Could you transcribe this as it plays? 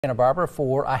Santa Barbara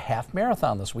for a half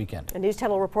marathon this weekend. And News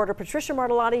Channel reporter Patricia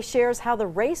Martellotti shares how the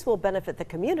race will benefit the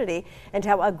community and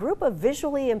how a group of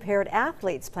visually impaired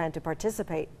athletes plan to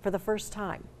participate for the first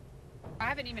time. I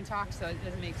haven't even talked, so it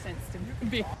doesn't make sense to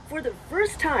me. For the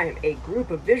first time, a group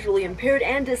of visually impaired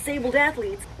and disabled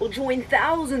athletes will join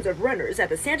thousands of runners at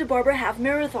the Santa Barbara Half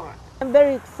Marathon. I'm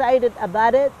very excited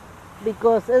about it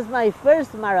because it's my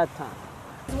first marathon.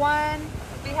 One,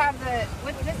 we have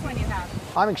what's this one you have?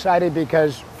 I'm excited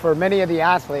because for many of the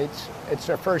athletes, it's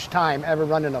their first time ever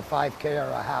running a 5K or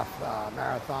a half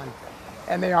marathon.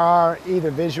 And they are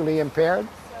either visually impaired,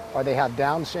 or they have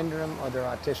Down syndrome, or they're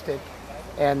autistic.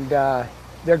 And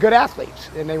they're good athletes,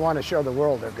 and they want to show the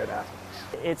world they're good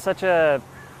athletes. It's such a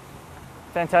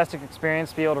fantastic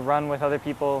experience to be able to run with other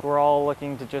people. We're all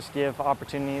looking to just give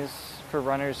opportunities for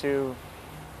runners who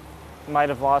might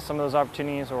have lost some of those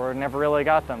opportunities or never really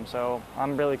got them, so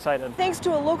I'm really excited. Thanks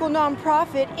to a local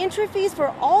nonprofit, entry fees for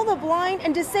all the blind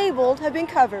and disabled have been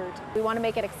covered. We want to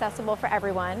make it accessible for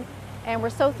everyone, and we're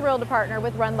so thrilled to partner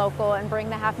with Run Local and bring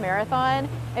the half marathon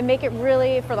and make it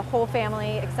really for the whole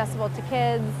family, accessible to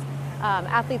kids,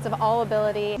 athletes of all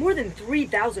ability. More than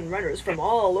 3,000 runners from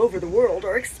all over the world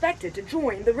are expected to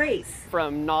join the race.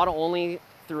 From not only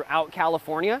throughout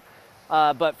California,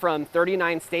 but from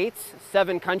 39 states,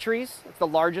 7 countries. It's the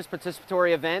largest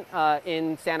participatory event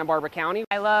in Santa Barbara County.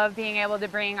 I love being able to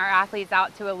bring our athletes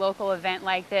out to a local event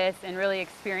like this and really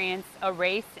experience a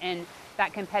race and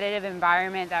that competitive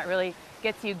environment that really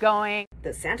gets you going.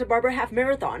 The Santa Barbara Half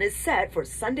Marathon is set for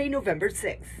Sunday, November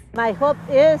 6th. My hope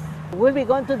is we'll be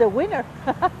going to the winner.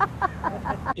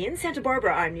 In Santa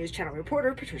Barbara, I'm News Channel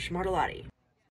reporter Patricia Martellotti.